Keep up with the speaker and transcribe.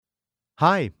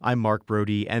Hi, I'm Mark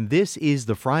Brody, and this is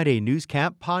the Friday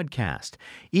Newscap podcast.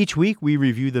 Each week, we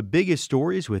review the biggest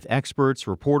stories with experts,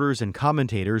 reporters, and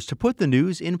commentators to put the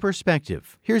news in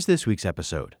perspective. Here's this week's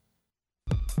episode.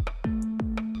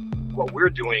 What we're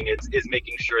doing is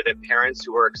making sure that parents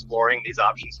who are exploring these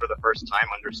options for the first time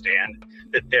understand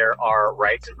that there are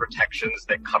rights and protections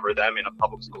that cover them in a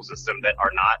public school system that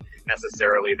are not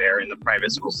necessarily there in the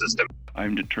private school system.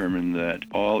 I'm determined that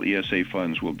all ESA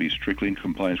funds will be strictly in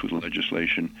compliance with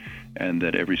legislation and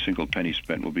that every single penny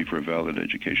spent will be for a valid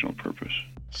educational purpose.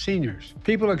 Seniors,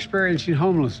 people experiencing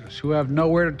homelessness who have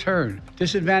nowhere to turn,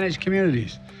 disadvantaged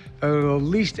communities that are the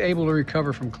least able to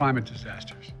recover from climate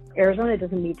disasters. Arizona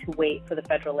doesn't need to wait for the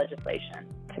federal legislation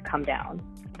to come down.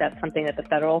 That's something that the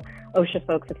federal OSHA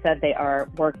folks have said they are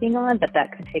working on, but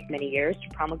that could take many years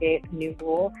to promulgate a new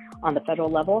rule on the federal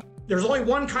level. There's only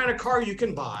one kind of car you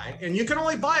can buy, and you can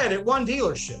only buy it at one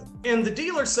dealership. And the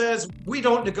dealer says, we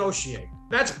don't negotiate.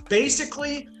 That's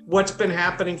basically what's been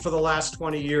happening for the last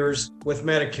 20 years with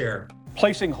Medicare.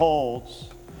 Placing holds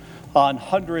on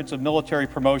hundreds of military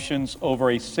promotions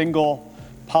over a single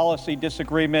policy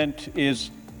disagreement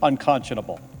is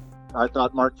unconscionable. I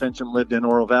thought Mark Fincham lived in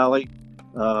Oro Valley.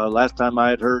 Last time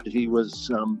I had heard, he was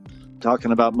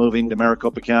talking about moving to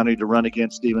Maricopa County to run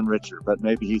against Stephen Richer, but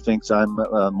maybe he thinks I'm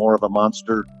more of a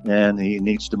monster and he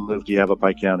needs to move to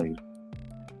Yavapai County.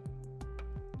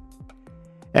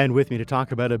 And with me to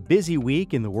talk about a busy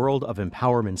week in the world of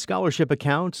empowerment scholarship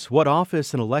accounts, what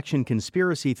office an election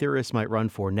conspiracy theorist might run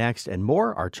for next, and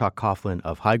more, are Chuck Coughlin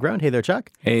of HighGround. Hey there, Chuck.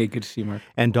 Hey, good to see you, Mark.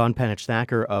 And Don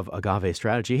Penich-Thacker of Agave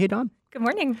Strategy. Hey, Don. Good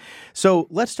morning. So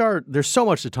let's start. There's so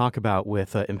much to talk about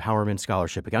with empowerment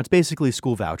scholarship accounts, basically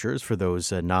school vouchers for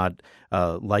those not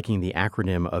liking the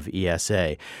acronym of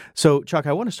ESA. So, Chuck,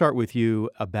 I want to start with you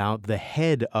about the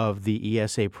head of the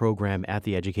ESA program at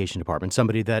the Education Department,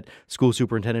 somebody that School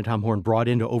Superintendent Tom Horne brought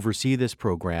in to oversee this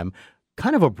program,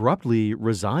 kind of abruptly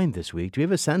resigned this week. Do you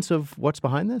have a sense of what's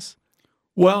behind this?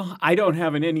 Well, I don't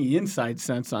have any inside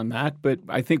sense on that, but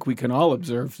I think we can all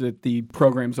observe that the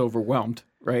program's overwhelmed.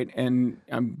 Right. And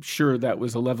I'm sure that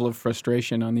was a level of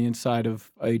frustration on the inside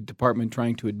of a department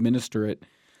trying to administer it.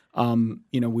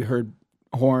 We heard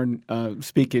Horne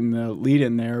speak in the lead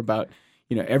in there about,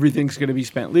 everything's going to be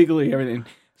spent legally, everything.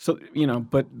 So,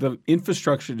 but the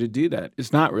infrastructure to do that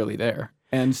is not really there.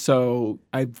 And so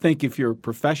I think if you're a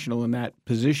professional in that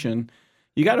position,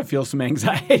 you got to feel some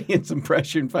anxiety and some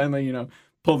pressure and finally,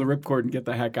 pull the ripcord and get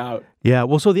the heck out. Yeah.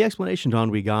 Well, so the explanation, Don,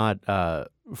 we got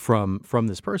from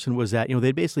this person was that,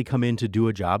 they'd basically come in to do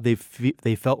a job. They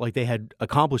felt like they had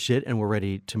accomplished it and were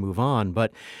ready to move on.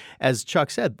 But as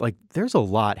Chuck said, there's a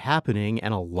lot happening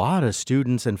and a lot of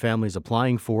students and families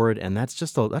applying for it. And that's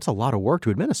a lot of work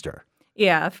to administer.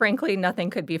 Yeah, frankly,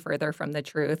 nothing could be further from the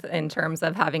truth in terms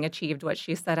of having achieved what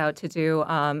she set out to do.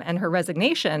 And her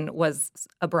resignation was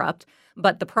abrupt.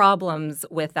 But the problems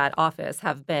with that office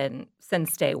have been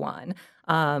since day one.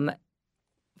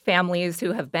 Families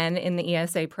who have been in the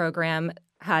ESA program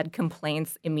had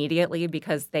complaints immediately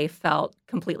because they felt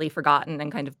completely forgotten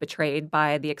and kind of betrayed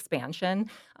by the expansion.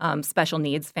 Special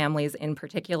needs families in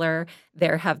particular.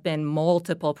 There have been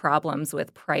multiple problems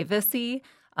with privacy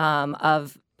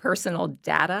of personal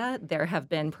data. There have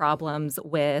been problems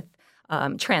with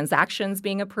transactions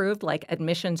being approved, like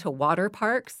admission to water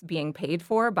parks being paid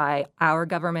for by our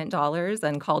government dollars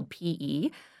and called PE.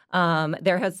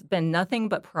 There has been nothing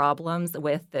but problems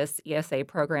with this ESA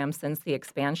program since the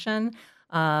expansion.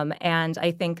 And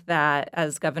I think that,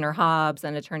 as Governor Hobbs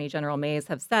and Attorney General Mays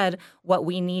have said, what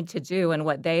we need to do and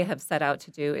what they have set out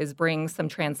to do is bring some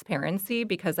transparency,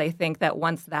 because I think that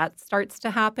once that starts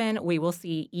to happen, we will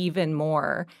see even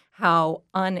more how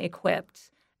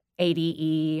unequipped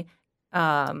ADE,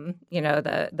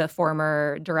 the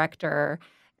former director,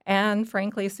 and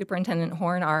frankly, Superintendent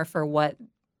Horne are for what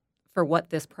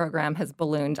this program has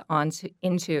ballooned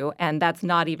into, and that's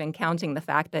not even counting the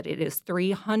fact that it is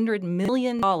 $300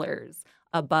 million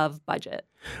above budget.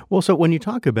 Well, so when you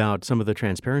talk about some of the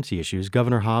transparency issues,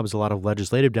 Governor Hobbs, a lot of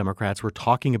legislative Democrats were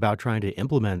talking about trying to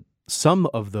implement some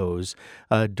of those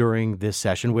during this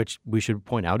session, which we should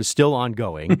point out is still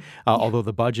ongoing, although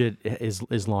the budget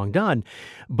is long done.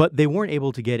 But they weren't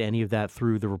able to get any of that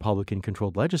through the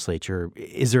Republican-controlled legislature.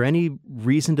 Is there any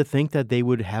reason to think that they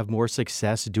would have more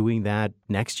success doing that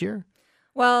next year?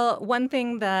 Well, one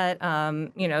thing that,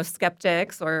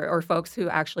 skeptics or folks who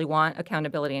actually want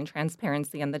accountability and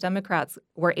transparency, and the Democrats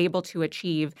were able to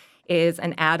achieve, is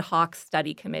an ad hoc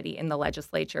study committee in the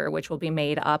legislature, which will be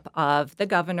made up of the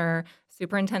governor,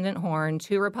 Superintendent Horne,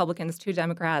 2 Republicans, 2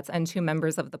 Democrats, and 2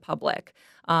 members of the public.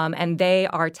 And they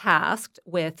are tasked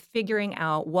with figuring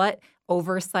out what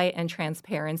oversight and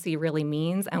transparency really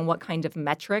means and what kind of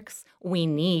metrics we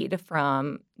need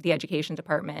from the education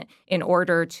department in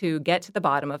order to get to the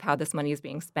bottom of how this money is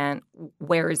being spent,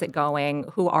 where is it going,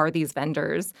 who are these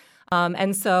vendors.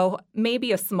 And so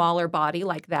maybe a smaller body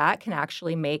like that can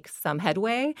actually make some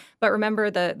headway. But remember,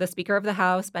 the Speaker of the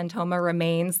House, Ben Toma,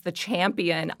 remains the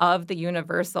champion of the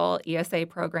universal ESA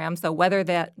program. So whether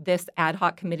this ad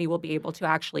hoc committee will be able to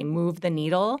actually move the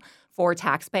needle for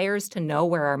taxpayers to know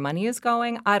where our money is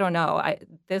going, I don't know.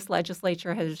 This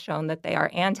legislature has shown that they are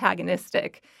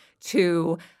antagonistic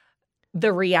to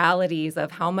the realities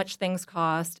of how much things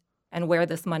cost and where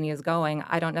this money is going.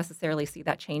 I don't necessarily see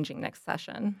that changing next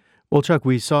session. Well, Chuck,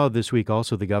 we saw this week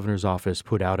also the governor's office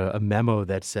put out a memo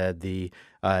that said the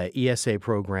ESA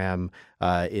program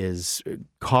is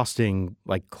costing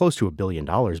like close to $1 billion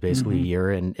basically a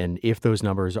year. And if those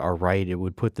numbers are right, it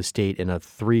would put the state in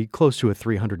close to a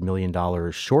 $300 million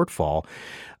shortfall.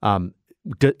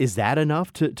 Is that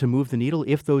enough to move the needle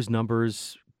if those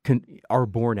numbers are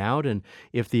borne out, and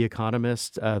if the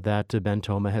economist that Ben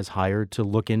Toma has hired to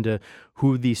look into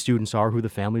who these students are, who the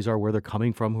families are, where they're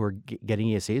coming from, who are getting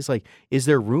ESAs, like, is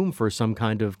there room for some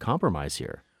kind of compromise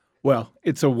here? Well,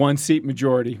 it's a one-seat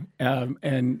majority,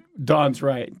 and Dawn's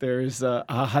right. There's a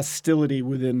hostility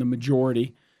within the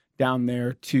majority down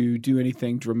there to do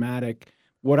anything dramatic.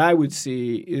 What I would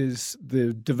see is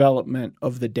the development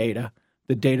of the data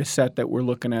set that we're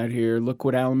looking at here. Look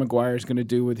what Alan McGuire is going to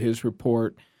do with his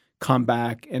report, come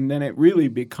back, and then it really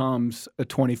becomes a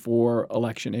 24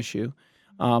 election issue.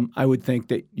 I would think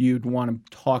that you'd want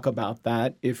to talk about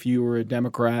that if you were a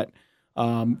Democrat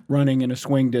running in a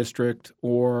swing district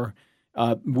or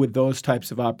with those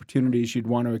types of opportunities. You'd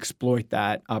want to exploit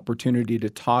that opportunity to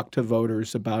talk to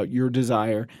voters about your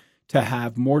desire to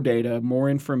have more data, more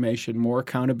information, more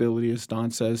accountability, as Don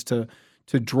says, to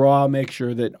make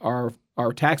sure that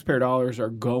our taxpayer dollars are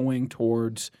going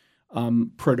towards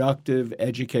productive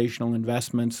educational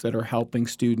investments that are helping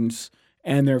students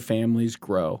and their families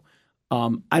grow.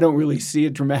 I don't really see a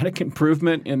dramatic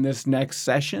improvement in this next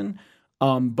session,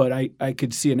 but I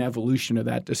could see an evolution of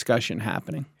that discussion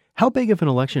happening. How big of an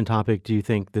election topic do you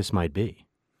think this might be?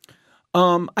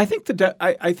 I think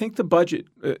the budget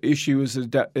issue is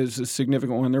a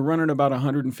significant one. They're running about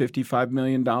 $155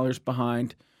 million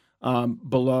behind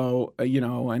below,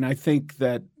 and I think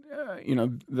that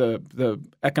the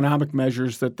economic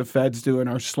measures that the Fed's doing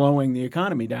are slowing the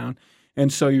economy down.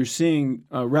 And so you're seeing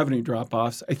revenue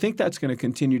drop-offs. I think that's going to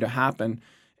continue to happen.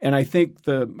 And I think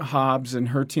the Hobbs and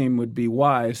her team would be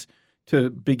wise to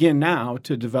begin now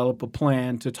to develop a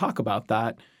plan to talk about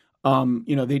that.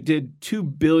 They did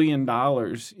 $2 billion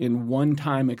in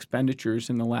one-time expenditures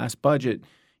in the last budget.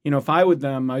 If I were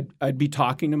them, I'd be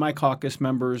talking to my caucus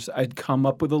members. I'd come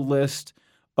up with a list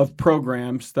of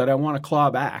programs that I want to claw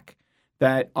back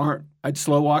that aren't. I'd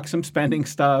slow walk some spending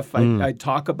stuff. I'd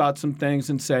talk about some things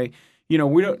and say, we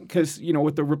don't, because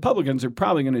what the Republicans are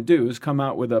probably going to do is come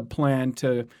out with a plan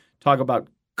to talk about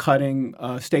cutting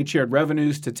state shared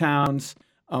revenues to towns.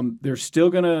 They're still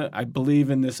going to, I believe,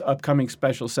 in this upcoming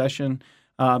special session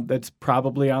that's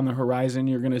probably on the horizon,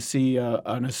 you're going to see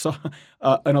an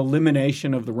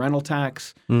elimination of the rental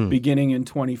tax beginning in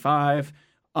 25.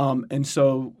 And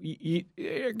so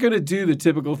you're going to do the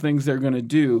typical things they're going to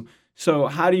do. So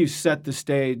how do you set the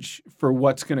stage for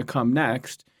what's going to come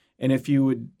next? And if you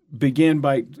would begin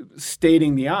by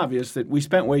stating the obvious that we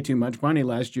spent way too much money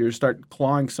last year, start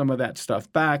clawing some of that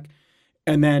stuff back,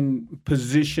 and then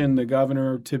position the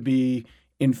governor to be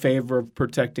in favor of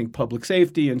protecting public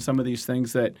safety and some of these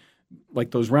things that,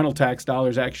 like those rental tax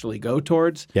dollars, actually go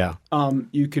towards. Yeah.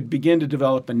 You could begin to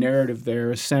develop a narrative there,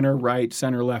 a center-right,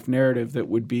 center-left narrative that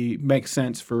would make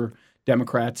sense for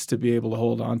Democrats to be able to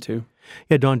hold on to.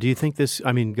 Yeah, Dawn, do you think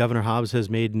Governor Hobbs has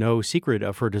made no secret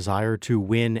of her desire to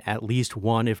win at least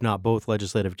one, if not both,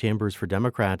 legislative chambers for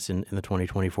Democrats in the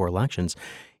 2024 elections.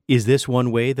 Is this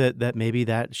one way that maybe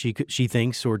that she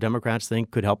thinks or Democrats think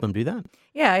could help them do that?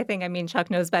 Yeah, I think, Chuck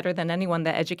knows better than anyone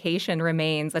that education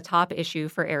remains a top issue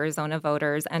for Arizona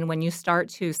voters. And when you start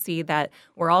to see that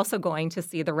we're also going to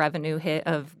see the revenue hit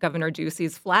of Governor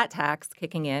Ducey's flat tax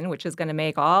kicking in, which is going to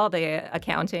make all the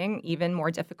accounting even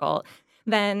more difficult,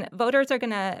 then voters are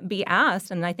going to be asked,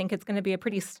 and I think it's going to be a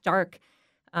pretty stark,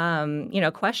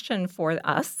 question for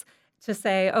us to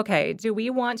say, okay, do we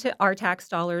want our tax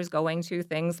dollars going to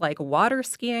things like water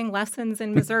skiing lessons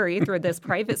in Missouri through this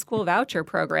private school voucher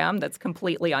program that's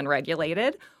completely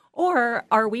unregulated? Or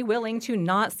are we willing to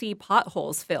not see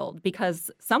potholes filled? Because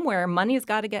somewhere money's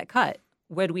got to get cut.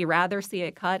 Would we rather see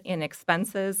it cut in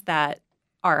expenses that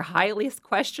are highly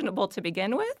questionable to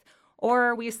begin with? Or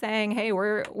are we saying, hey,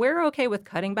 we're okay with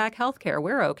cutting back healthcare.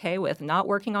 We're okay with not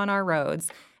working on our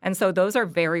roads. And so those are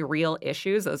very real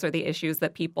issues. Those are the issues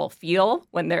that people feel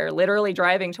when they're literally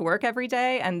driving to work every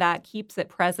day. And that keeps it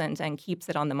present and keeps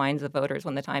it on the minds of voters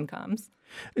when the time comes.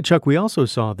 Chuck, we also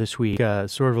saw this week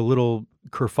sort of a little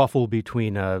kerfuffle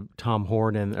between Tom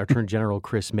Horne and Attorney General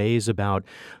Chris Mays about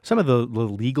some of the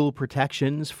legal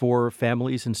protections for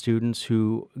families and students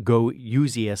who go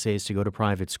use ESAs to go to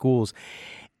private schools.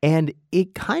 And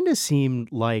it kind of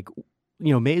seemed like,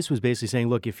 Mays was basically saying,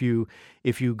 look, if you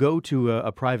go to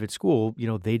a private school,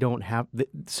 they don't have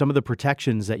some of the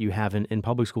protections that you have in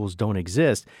public schools don't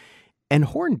exist. And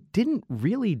Horne didn't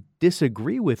really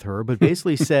disagree with her, but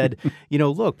basically said,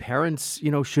 look, parents,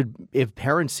 if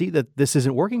parents see that this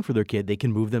isn't working for their kid, they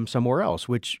can move them somewhere else,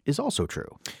 which is also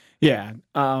true. Yeah.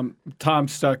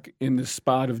 Tom's stuck in the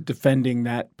spot of defending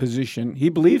that position. He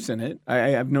believes in it. I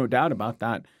have no doubt about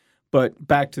that. But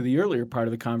back to the earlier part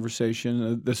of the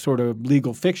conversation, the sort of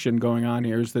legal fiction going on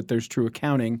here is that there's true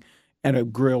accounting and a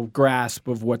real grasp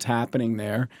of what's happening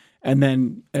there. And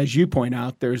then, as you point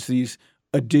out, there's these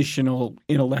additional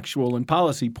intellectual and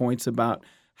policy points about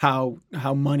how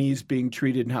money is being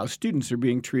treated and how students are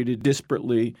being treated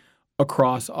disparately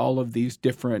across all of these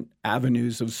different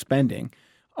avenues of spending.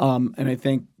 And I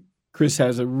think Chris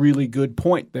has a really good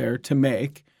point there to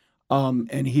make.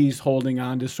 And he's holding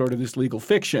on to sort of this legal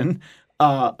fiction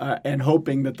and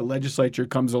hoping that the legislature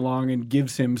comes along and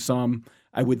gives him some,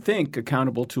 I would think,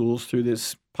 accountable tools through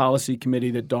this policy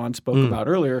committee that Dawn spoke about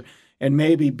earlier, and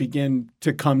maybe begin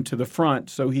to come to the front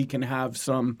so he can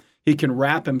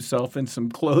wrap himself in some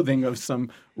clothing of some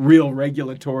real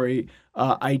regulatory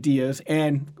ideas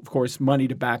and, of course, money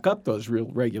to back up those real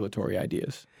regulatory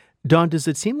ideas. Dawn, does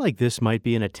it seem like this might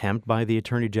be an attempt by the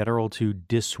Attorney General to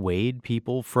dissuade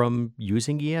people from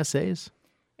using ESAs?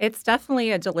 It's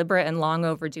definitely a deliberate and long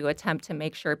overdue attempt to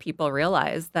make sure people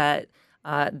realize that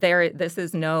this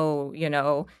is no,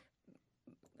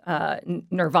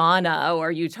 nirvana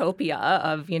or utopia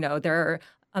of, there are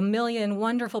a million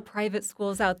wonderful private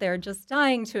schools out there just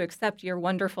dying to accept your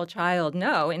wonderful child.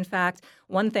 No, in fact,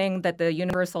 one thing that the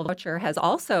universal voucher has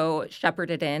also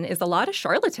shepherded in is a lot of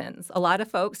charlatans, a lot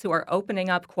of folks who are opening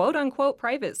up quote unquote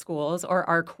private schools or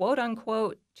are quote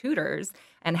unquote tutors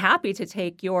and happy to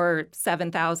take your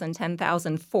 $7,000,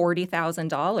 $10,000,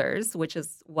 $40,000, which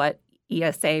is what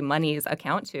ESA monies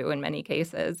account to in many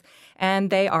cases, and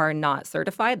they are not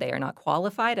certified, they are not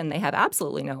qualified, and they have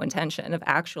absolutely no intention of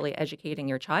actually educating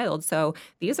your child. So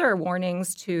these are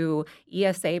warnings to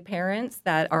ESA parents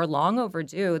that are long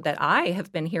overdue that I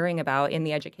have been hearing about in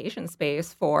the education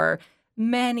space for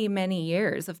many, many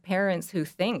years, of parents who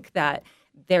think that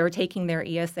they're taking their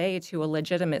ESA to a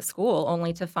legitimate school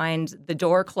only to find the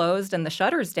door closed and the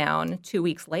shutters down 2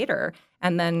 weeks later.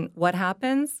 And then what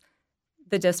happens?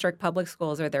 The district public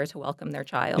schools are there to welcome their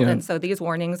child. And so these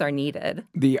warnings are needed.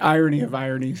 The irony of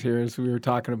ironies here, as we were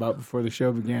talking about before the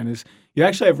show began, is you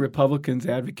actually have Republicans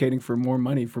advocating for more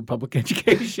money for public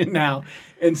education now.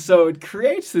 And so it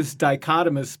creates this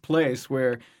dichotomous place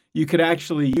where you could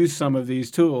actually use some of these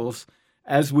tools,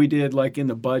 as we did like in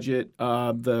the budget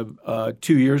 2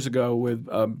 years ago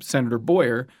with Senator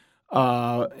Boyer.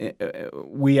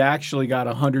 We actually got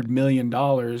 $100 million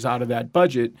out of that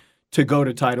budget to go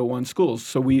to Title I schools.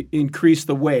 So we increased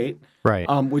the weight, right,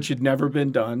 which had never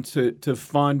been done, to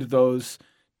fund those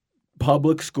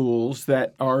public schools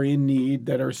that are in need,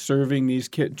 that are serving these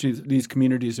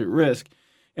communities at risk.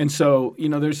 And so,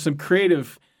 there's some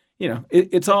creative,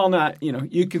 it's all not,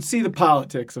 you can see the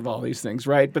politics of all these things,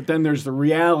 right? But then there's the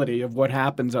reality of what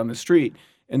happens on the street.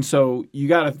 And so you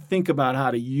got to think about how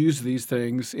to use these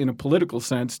things in a political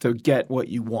sense to get what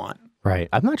you want. Right.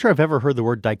 I'm not sure I've ever heard the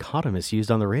word dichotomous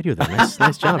used on the radio there.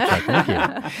 Nice job, Chuck. Thank you.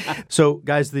 So,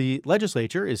 guys, the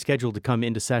legislature is scheduled to come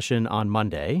into session on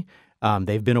Monday.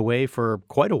 They've been away for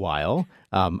quite a while,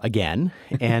 again.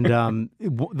 And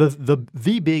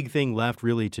the big thing left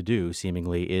really to do,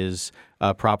 seemingly, is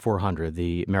Prop 400,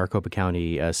 the Maricopa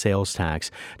County sales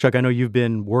tax. Chuck, I know you've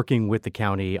been working with the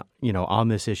county, on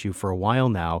this issue for a while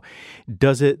now.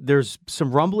 There's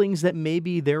some rumblings that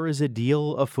maybe there is a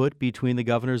deal afoot between the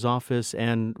governor's office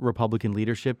and Republican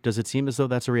leadership. Does it seem as though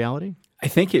that's a reality? I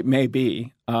think it may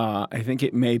be.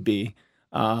 The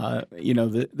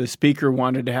speaker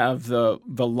wanted to have the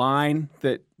line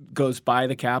that goes by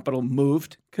the Capitol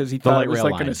moved because he thought it was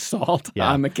like an assault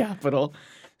on the Capitol.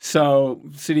 So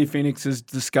City of Phoenix is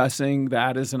discussing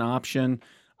that as an option.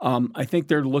 I think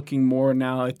they're looking more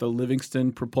now at the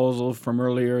Livingston proposal from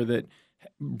earlier that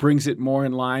brings it more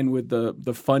in line with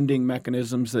the funding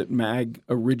mechanisms that MAG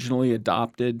originally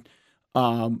adopted,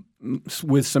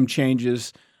 with some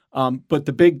changes. But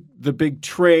the big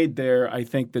trade there, I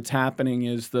think, that's happening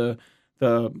is the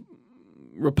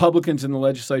Republicans in the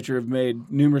legislature have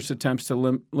made numerous attempts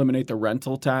to eliminate the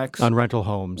rental tax on rental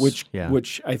homes,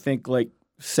 which I think like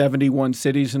 71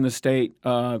 cities in the state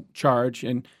charge.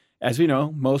 And as we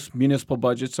know, most municipal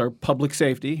budgets are public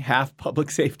safety, half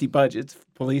public safety budgets,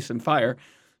 police and fire.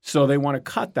 So they want to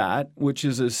cut that, which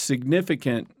is a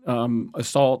significant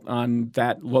assault on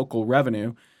that local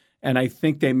revenue. And I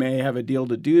think they may have a deal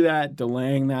to do that,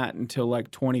 delaying that until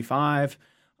like 25.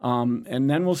 And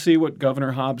then we'll see what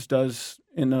Governor Hobbs does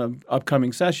in the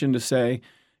upcoming session to say,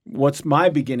 what's my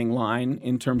beginning line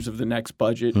in terms of the next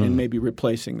budget and maybe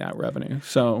replacing that revenue.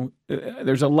 So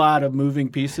there's a lot of moving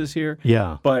pieces here.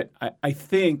 Yeah. But I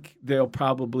think they'll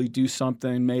probably do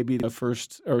something maybe the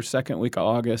first or second week of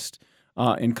August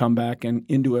and come back and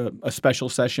into a special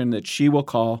session that she will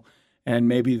call, and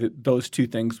maybe those two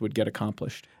things would get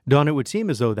accomplished. Don, it would seem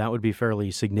as though that would be fairly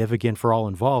significant for all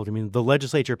involved. I mean, the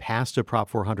legislature passed a Prop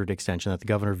 400 extension that the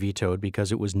governor vetoed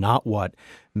because it was not what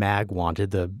MAG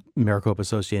wanted, the Maricopa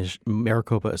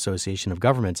Association of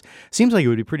Governments. Seems like it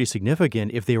would be pretty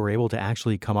significant if they were able to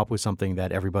actually come up with something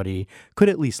that everybody could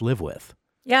at least live with.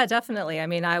 Yeah, definitely. I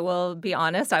mean, I will be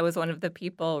honest, I was one of the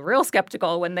people real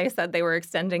skeptical when they said they were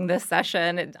extending this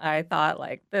session. I thought,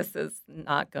 like, this is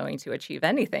not going to achieve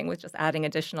anything with just adding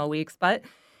additional weeks. But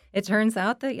it turns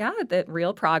out that, that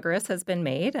real progress has been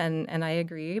made. And I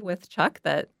agree with Chuck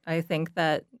that I think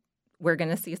that we're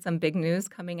going to see some big news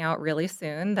coming out really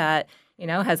soon that,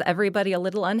 has everybody a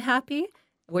little unhappy,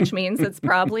 which means it's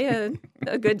probably a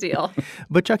good deal.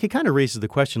 But, Chuck, it kind of raises the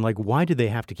question, like, why do they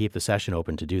have to keep the session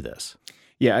open to do this?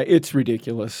 Yeah, it's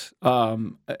ridiculous.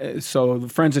 So the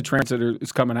Friends of Transit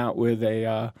is coming out with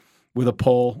a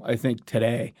poll, I think,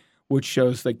 today, which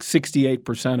shows like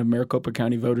 68% of Maricopa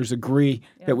County voters agree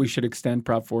that we should extend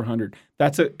Prop 400.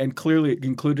 And clearly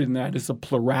included in that is a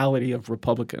plurality of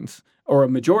Republicans, or a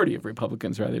majority of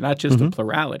Republicans, rather, not just a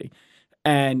plurality.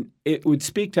 And it would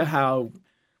speak to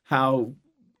how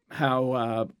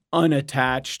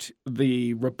unattached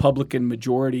the Republican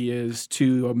majority is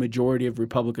to a majority of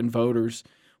Republican voters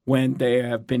when they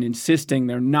have been insisting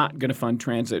they're not going to fund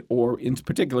transit, or in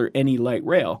particular any light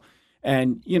rail.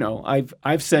 And,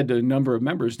 I've said to a number of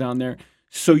members down there,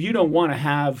 so you don't want to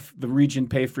have the region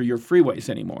pay for your freeways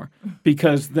anymore,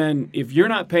 because then if you're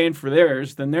not paying for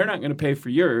theirs, then they're not going to pay for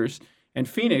yours. And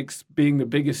Phoenix, being the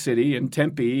biggest city, and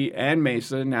Tempe and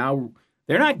Mesa, now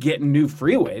they're not getting new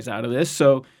freeways out of this.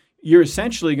 So you're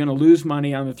essentially going to lose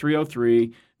money on the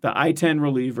 303, the I-10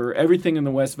 reliever, everything in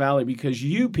the West Valley, because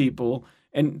you people,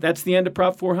 and that's the end of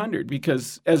Prop 400,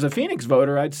 because as a Phoenix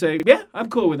voter, I'd say, yeah, I'm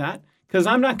cool with that, because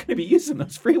I'm not going to be using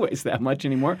those freeways that much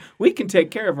anymore. We can take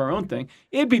care of our own thing.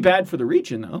 It'd be bad for the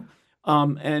region, though.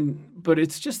 But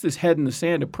it's just this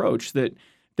head-in-the-sand approach that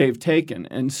they've taken.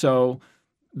 And so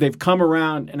they've come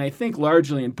around, and I think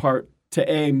largely in part to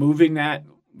A, moving that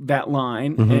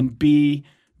line, and B,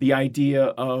 the idea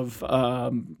of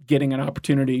getting an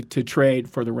opportunity to trade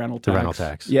for the rental tax. The rental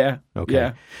tax. Yeah. Okay.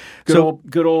 Yeah. Good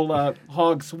old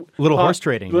hogs. Horse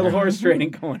trading. Little horse trading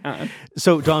going on.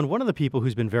 So, Don, one of the people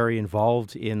who's been very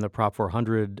involved in the Prop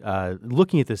 400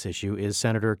 looking at this issue is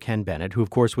Senator Ken Bennett, who,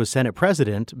 of course, was Senate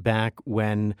president back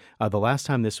when the last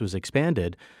time this was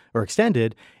extended.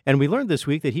 And we learned this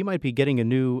week that he might be getting a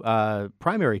new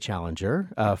primary challenger,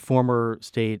 former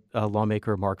state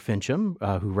lawmaker Mark Fincham,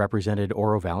 who represented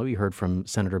Oro Valley. We heard from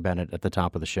Senator Bennett at the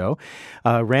top of the show.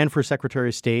 Ran for Secretary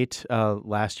of State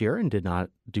last year and did not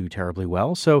do terribly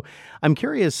well. So I'm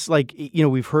curious,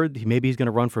 we've heard maybe he's going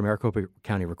to run for Maricopa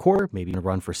County Recorder, maybe going to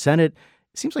run for Senate.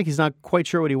 It seems like he's not quite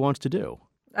sure what he wants to do.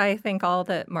 I think all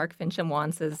that Mark Fincham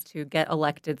wants is to get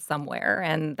elected somewhere,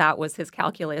 and that was his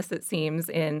calculus, it seems,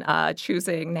 in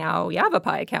choosing now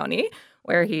Yavapai County,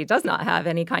 where he does not have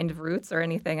any kind of roots or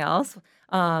anything else,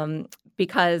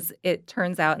 because it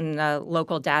turns out, and the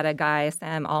local data guy,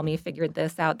 Sam Almy, figured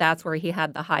this out, that's where he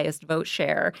had the highest vote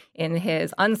share in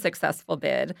his unsuccessful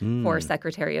bid for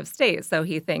Secretary of State. So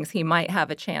he thinks he might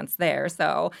have a chance there.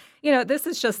 So, this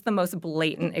is just the most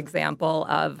blatant example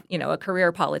of, a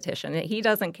career politician. He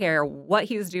doesn't care what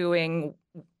he's doing,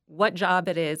 what job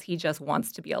it is. He just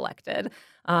wants to be elected.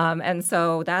 And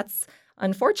so that's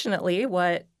unfortunately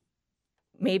what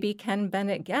maybe Ken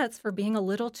Bennett gets for being a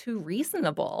little too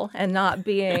reasonable and not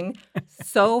being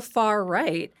so far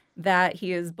right that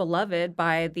he is beloved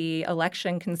by the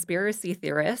election conspiracy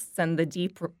theorists and the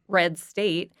deep red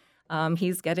state.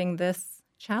 He's getting this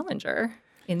challenger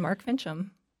in Mark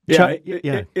Fincham. Yeah,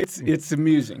 it's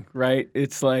amusing, right?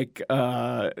 It's like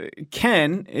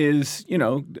Ken is,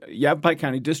 Yavapai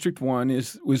County District 1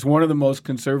 was one of the most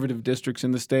conservative districts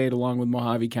in the state, along with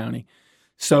Mojave County.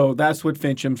 So that's what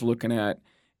Fincham's looking at.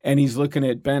 And he's looking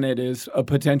at Bennett as a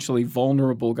potentially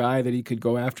vulnerable guy that he could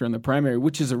go after in the primary,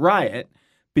 which is a riot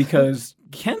because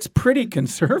Ken's pretty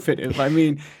conservative. I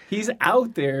mean, he's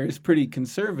out there as pretty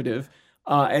conservative.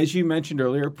 As you mentioned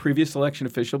earlier, previous election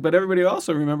official, but everybody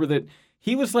also remember that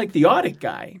he was like the audit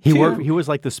guy. He was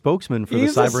like the spokesman for the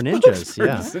cyber ninjas.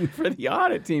 Yeah, for the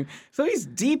audit team. So he's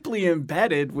deeply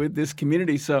embedded with this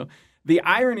community. So the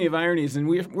irony of ironies, and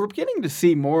we're beginning to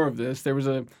see more of this. There was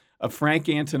a Frank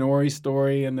Antonori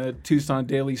story in the Tucson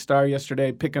Daily Star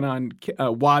yesterday picking on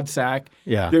Wadsack.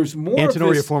 Yeah. There's more Antonori,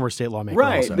 of this, a former state lawmaker.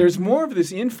 Right. Also. There's more of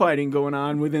this infighting going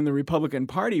on within the Republican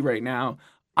Party right now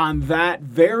on that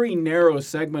very narrow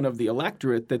segment of the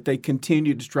electorate that they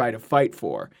continue to try to fight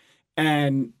for.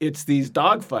 And it's these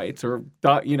dog fights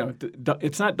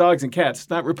it's not dogs and cats. It's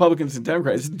not Republicans and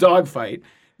Democrats. It's a dog fight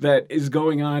that is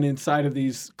going on inside of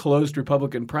these closed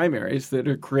Republican primaries that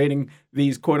are creating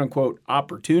these quote-unquote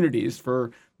opportunities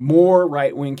for more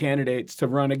right-wing candidates to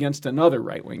run against another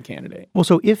right-wing candidate. Well,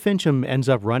 so if Fincham ends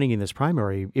up running in this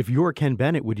primary, if you're Ken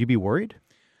Bennett, would you be worried?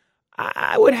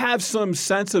 I would have some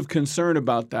sense of concern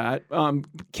about that.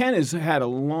 Ken has had a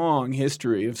long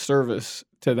history of service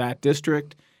to that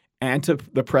district and to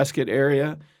the Prescott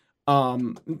area.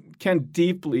 Ken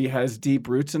has deep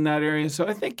roots in that area. So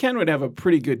I think Ken would have a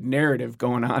pretty good narrative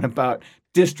going on about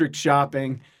district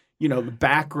shopping, the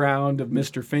background of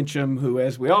Mr. Fincham, who,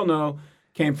 as we all know,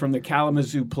 came from the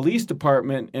Kalamazoo Police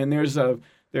Department. And there's a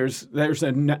don't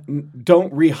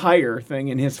rehire thing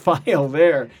in his file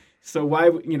there. So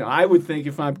I would think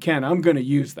if I'm Ken, I'm going to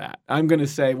use that. I'm going to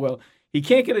say, well, he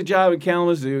can't get a job in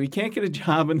Kalamazoo. He can't get a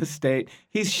job in the state.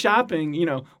 He's shopping.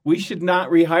 We should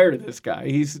not rehire this guy.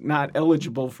 He's not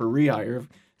eligible for rehire.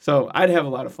 So I'd have a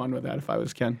lot of fun with that if I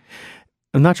was Ken.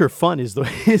 I'm not sure fun is the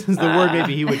word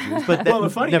maybe he would use. But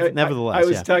nevertheless. I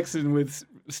was texting with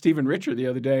Stephen Richer the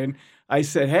other day, and I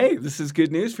said, hey, this is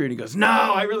good news for you. And he goes, no,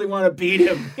 I really want to beat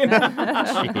him.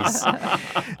 Jeez.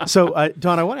 So,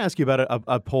 Don, I want to ask you about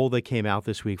a poll that came out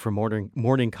this week from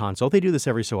Morning Consult. They do this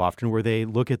every so often where they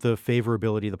look at the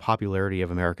favorability, the popularity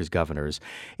of America's governors.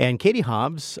 And Katie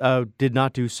Hobbs did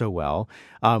not do so well.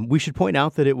 We should point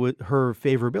out that her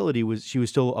favorability she was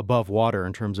still above water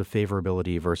in terms of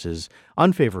favorability versus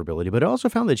unfavorability. But it also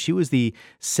found that she was the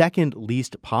second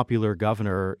least popular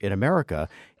governor in America.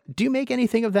 Do you make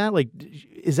anything of that? Like,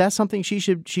 is that something she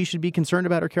should be concerned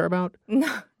about or care about?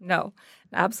 No,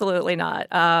 absolutely not.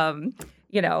 How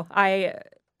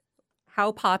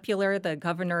popular the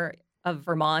governor of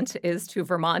Vermont is to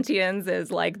Vermontians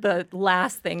is like the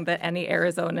last thing that any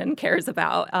Arizonan cares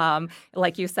about.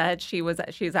 Like you said,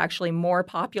 she's actually more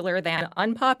popular than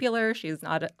unpopular. She's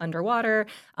not underwater.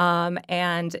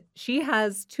 And she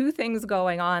has two things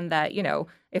going on that,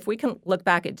 if we can look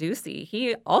back at Ducey,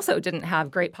 he also didn't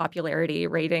have great popularity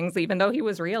ratings, even though he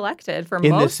was reelected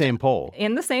in the same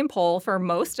poll for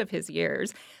most of his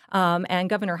years. And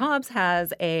Governor Hobbs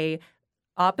has a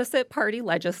opposite party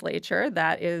legislature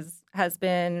that has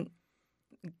been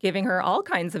giving her all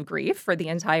kinds of grief for the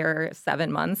entire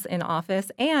 7 months in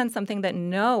office, and something that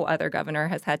no other governor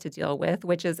has had to deal with,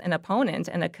 which is an opponent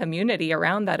and a community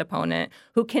around that opponent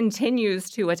who continues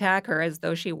to attack her as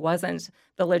though she wasn't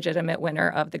the legitimate winner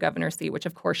of the governor's seat, which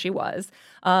of course she was.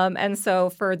 And so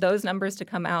for those numbers to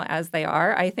come out as they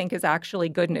are, I think is actually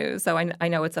good news. So I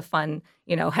know it's a fun,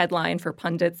 headline for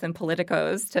pundits and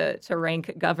politicos to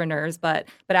rank governors, but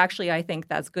actually I think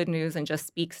that's good news and just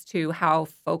speaks to how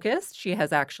focused she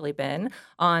has actually been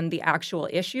on the actual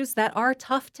issues that are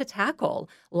tough to tackle,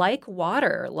 like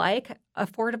water, like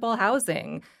affordable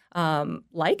housing,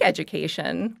 like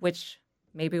education, which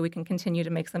maybe we can continue to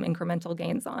make some incremental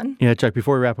gains on. Yeah, Chuck,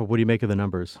 before we wrap up, what do you make of the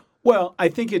numbers? Well, I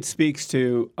think it speaks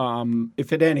to,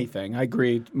 if at anything, I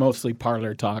agree, mostly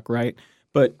parlor talk, right?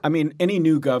 But, any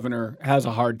new governor has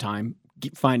a hard time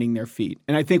finding their feet.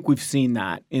 And I think we've seen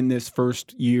that in this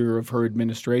first year of her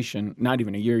administration, not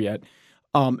even a year yet.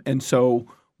 And so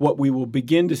what we will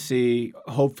begin to see,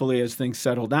 hopefully as things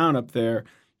settle down up there,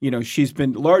 she's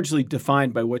been largely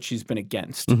defined by what she's been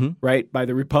against, right? By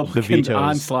the Republican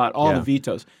onslaught, all the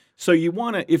vetoes. So you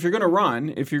want to, if you're going to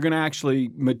run, if you're going to actually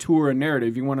mature a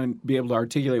narrative, you want to be able to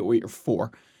articulate what you're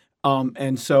for.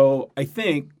 And so I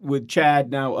think with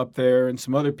Chad now up there and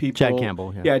some other people. Chad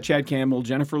Campbell. Yeah, Chad Campbell,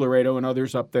 Jennifer Laredo, and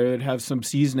others up there that have some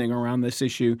seasoning around this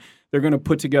issue, they're going to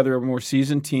put together a more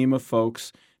seasoned team of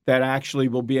folks that actually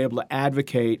will be able to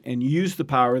advocate and use the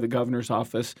power of the governor's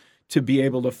office to be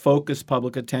able to focus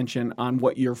public attention on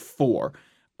what you're for.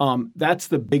 That's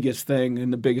the biggest thing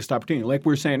and the biggest opportunity. Like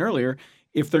we were saying earlier,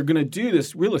 if they're going to do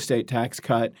this real estate tax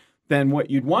cut, then what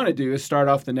you'd want to do is start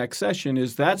off the next session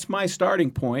is that's my starting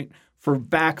point for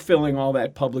backfilling all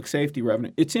that public safety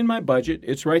revenue. It's in my budget.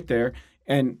 It's right there.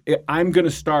 And I'm going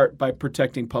to start by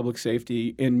protecting public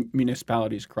safety in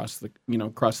municipalities across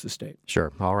the state.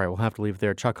 Sure. All right. We'll have to leave it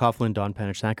there. Chuck Coughlin, Dawn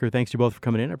Penich-Thacker, thanks to you both for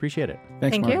coming in. I appreciate it.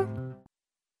 Thanks, Thank Mark. you.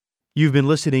 You've been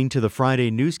listening to the Friday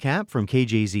Newscap from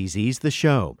KJZZ's The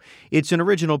Show. It's an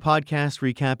original podcast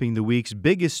recapping the week's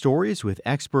biggest stories with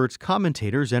experts,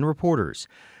 commentators, and reporters.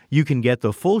 You can get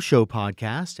the full show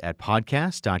podcast at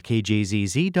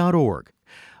podcast.kjzz.org.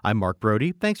 I'm Mark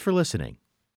Brody. Thanks for listening.